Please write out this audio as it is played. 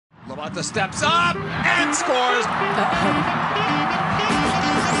Bata steps up and scores.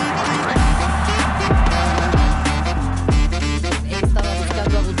 Estaba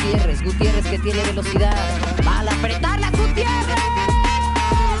buscando a Gutiérrez. Gutiérrez que tiene velocidad. Al apretarla Gutiérrez.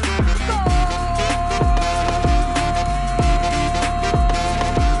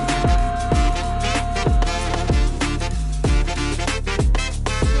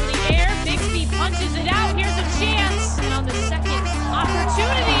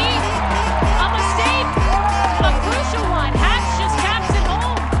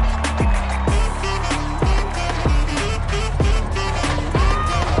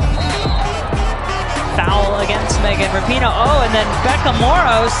 Against Megan Rapinoe. Oh, and then Becca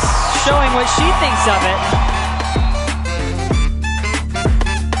Moros showing what she thinks of it.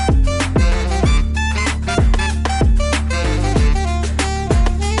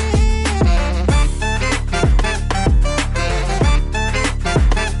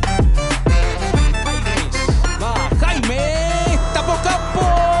 Va Jaime, tapó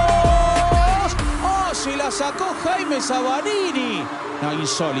Campos. Oh, se la sacó Jaime Sabanini. No,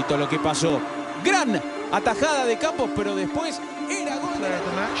 insólito lo que pasó. Gran atajada de Campos, pero después era gol. Player of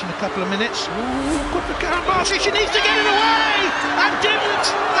the match in a couple of minutes. Ooh, good for Campos. She needs to get it away and didn't.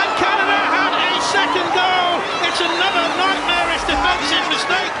 And Canada had a second goal. It's another nightmarish defensive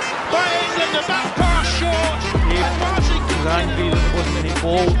mistake by England. The back pass short. It was angry that there wasn't any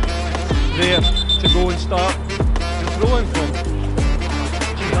ball there to go and start throwing from.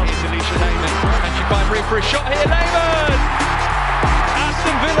 Here's Alicia Lehman. And she finds room for a shot here. Lehman!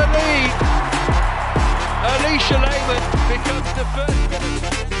 Aston Villa lead. Alicia Lehman becomes the first.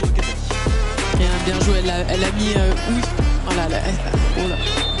 Bien joué, elle a mis oui. Oh là là, oh là.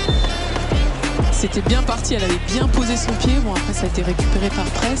 C'était bien parti, elle avait bien posé son pied. Bon, après ça a été récupéré par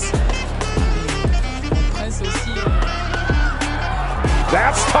Presse. Presse aussi.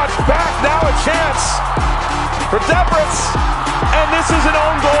 That's touched back, now a chance for Debritz, and this is an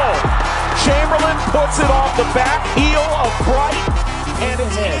own goal. Chamberlain puts it off the back heel of Bright, and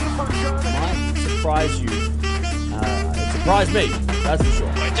it's in for sure. Surprise you. It surprised me, that's for sure.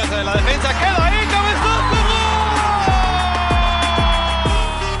 Rechaza de la defensa, queda ahí, cabezazo,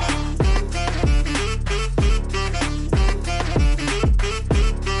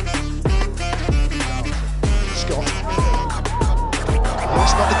 Scott.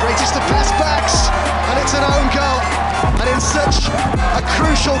 It's not the greatest of pass backs, and it's an own goal. And in such a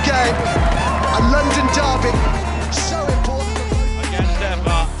crucial game, a London derby, so important. against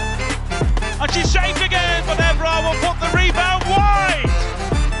Evra. And she's saved again, but Evra will put the rebound wide.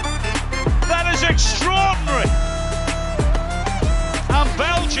 That is extraordinary. And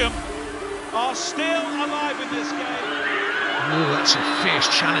Belgium are still alive in this game. Oh, that's a fierce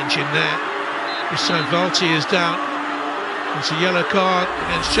challenge in there. This time Valti is down. It's a yellow card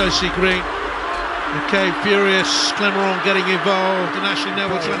against Chelsea Green. McCabe furious, Clemeron getting involved, and Ashley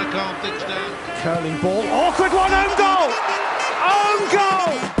Neville trying to calm things down. Curling ball, awkward one, own goal! Own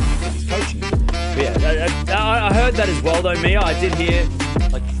goal! He's coaching. Yeah, I heard that as well though, Mia. I did hear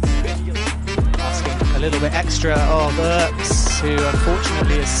like asking a little bit extra of Erks, who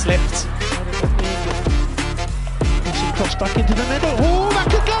unfortunately has slipped. Pushing cross back into the middle. Oh, that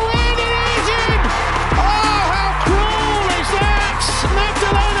could go in! It is in! Oh, how cruel is that?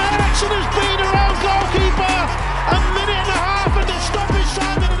 Magdalena Eriksson has been her own goalkeeper. A minute and a half and the stoppage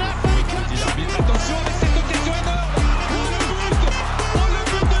time in an FA Cup.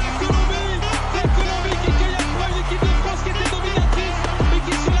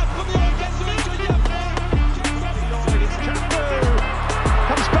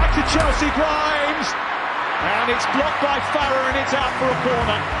 Comes back to Chelsea Grimes, and it's blocked by Farrer, and it's out for a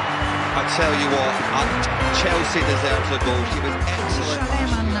corner. I tell you what, Chelsea deserves a goal. She was excellent.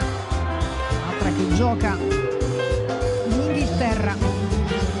 Lehman. Altra che gioca in Inghilterra.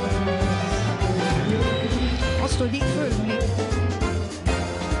 Posto di Fulmi.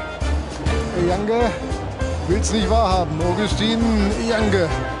 Jange will's nicht wahrhaben. Augustin Jange.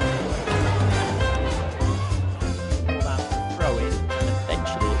 throw in, and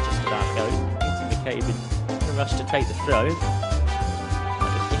eventually it just about goes. McCabe in the rush to take the throw. Injured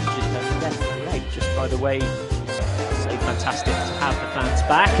her left leg just by the way. So fantastic to have the fans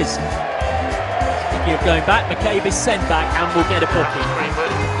back. As speaking of going back, McCabe is sent back and will get a booking.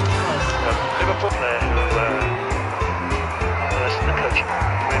 Liverpool player who the coaching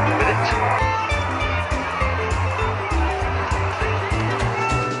room with it.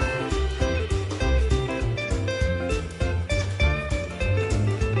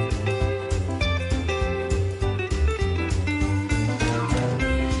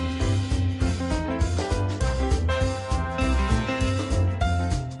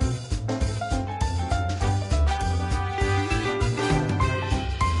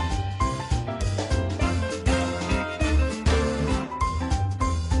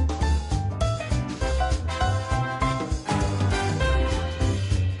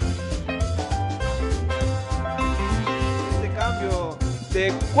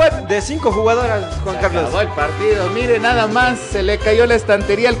 de 5 jugadoras, Juan Carlos. Acabó el partido, mire nada más, se le cayó la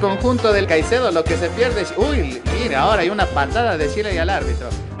estantería al conjunto del Caicedo, lo que se pierde es... Uy, mire, ahora hay una patada de Chile y al árbitro.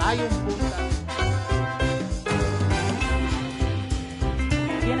 Hay un punta.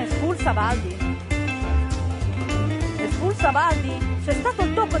 Viene espulsa Valdi. Espulsa Valdi. C'è stato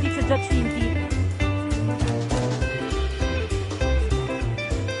il tocco, dice Giacinti.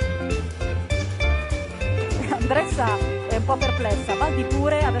 Andressa è un po' perplessa, Valdi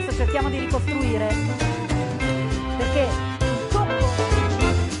pure, adesso cerchiamo di ricostruire. Perché